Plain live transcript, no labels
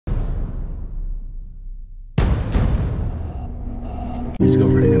Just go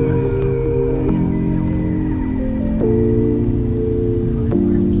for it anyway.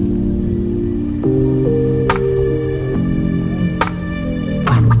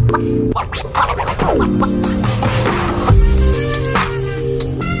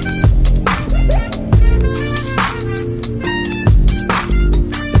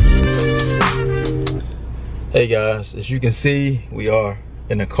 Hey guys, as you can see, we are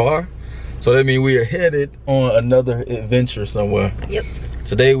in a car. So that means we are headed on another adventure somewhere. Yep.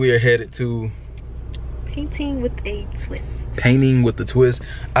 Today we are headed to Painting with a Twist. Painting with the Twist.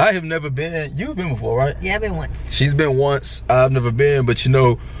 I have never been. You've been before, right? Yeah, I've been once. She's been once. I've never been, but you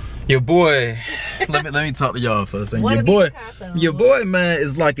know, your boy. let me talk to y'all for a second. Your boy, man,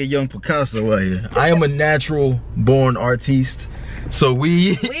 is like a young Picasso right here. I am a natural born artiste. So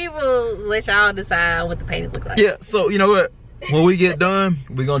we will let y'all decide what the paintings look like. Yeah, so you know what? When we get done,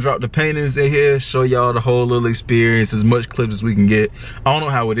 we're gonna drop the paintings in here, show y'all the whole little experience, as much clips as we can get. I don't know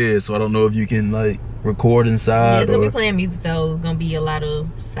how it is, so I don't know if you can like record inside. Yeah, it's gonna be playing music, so it's gonna be a lot of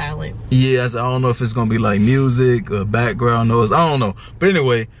silence. Yeah, I don't know if it's gonna be like music or background noise. I don't know. But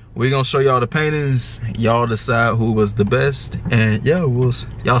anyway, we're gonna show y'all the paintings. Y'all decide who was the best. And yeah,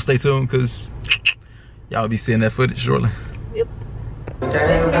 y'all stay tuned because y'all be seeing that footage shortly. Yep.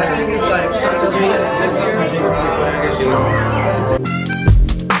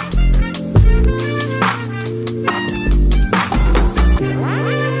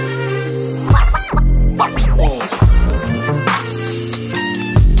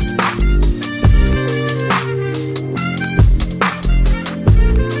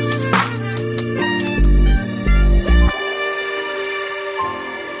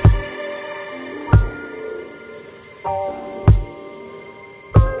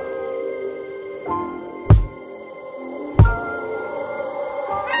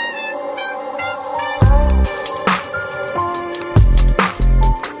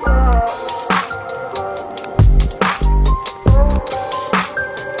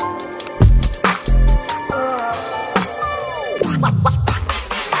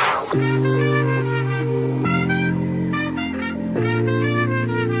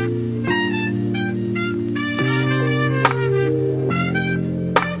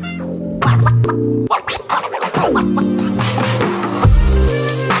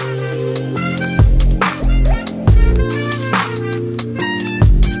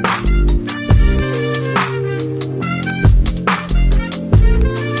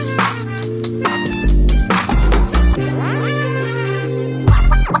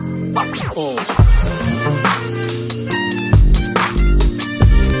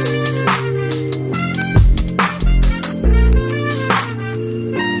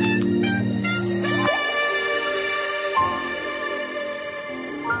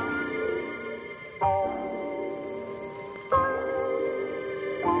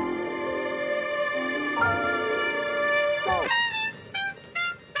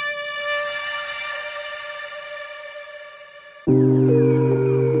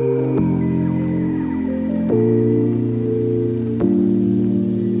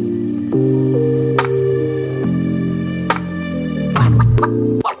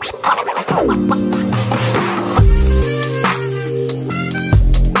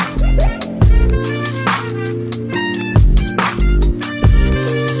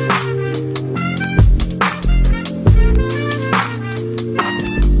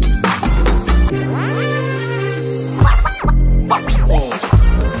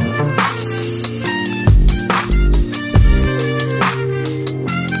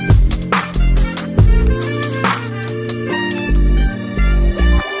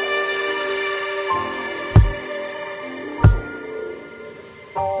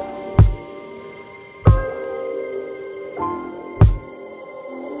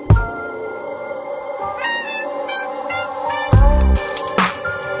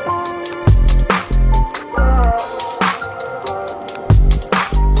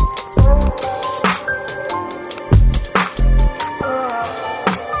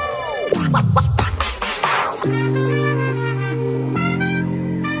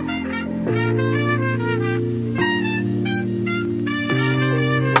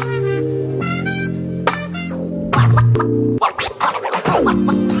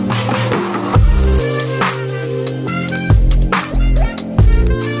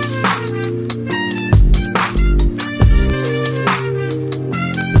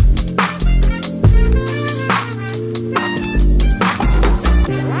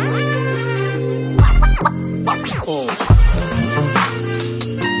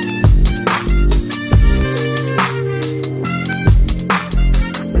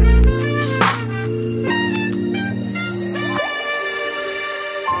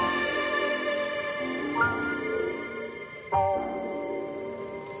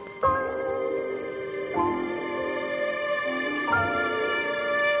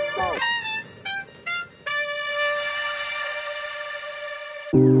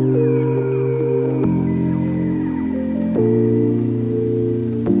 All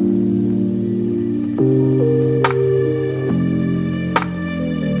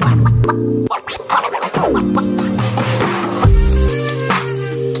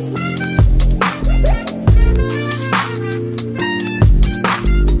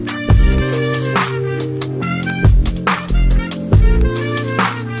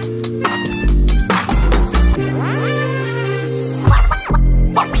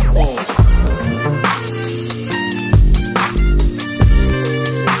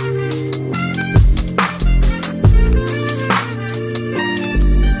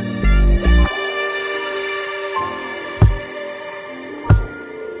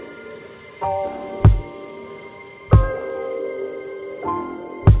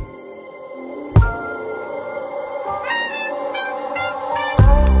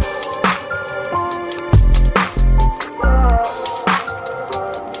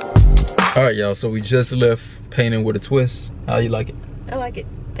right, y'all, so we just left Painting with a Twist. How you like it? I like it.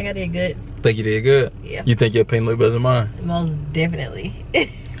 I think I did good. Think you did good? Yeah. You think your painting look better than mine? Most definitely.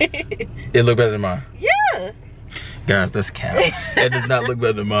 It look better than mine? Yeah. Guys, that's cap. That does not look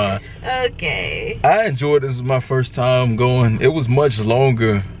better than mine. Okay. I enjoyed this. This was my first time going. It was much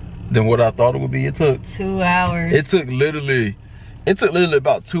longer than what I thought it would be. It took 2 hours. It took literally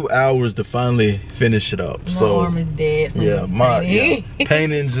about 2 hours to finally finish it up. My arm is dead. Yeah,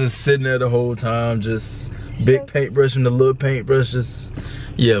 painting just sitting there the whole time, just big paintbrush and the little paintbrush. Just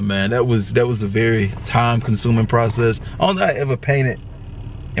man, that was a very time-consuming process. I don't think I ever painted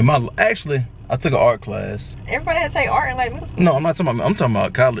in my actually. I took an art class. Everybody had to take art in like middle school. No, I'm not talking about. I'm talking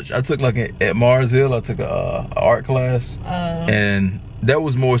about college. I took like at Mars Hill. I took a art class, and that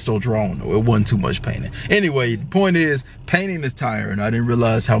was more so drawing though. It wasn't too much painting. Anyway, the point is, painting is tiring. I didn't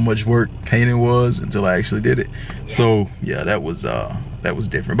realize how much work painting was until I actually did it. Yeah. So yeah, that was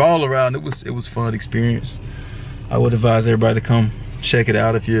different. But all around, it was fun experience. I would advise everybody to come check it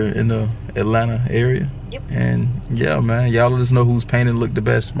out if you're in the Atlanta area. Yep. And yeah, man, y'all let us know whose painting looked the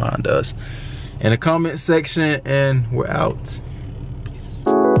best. Mine does. In the comment section, and we're out.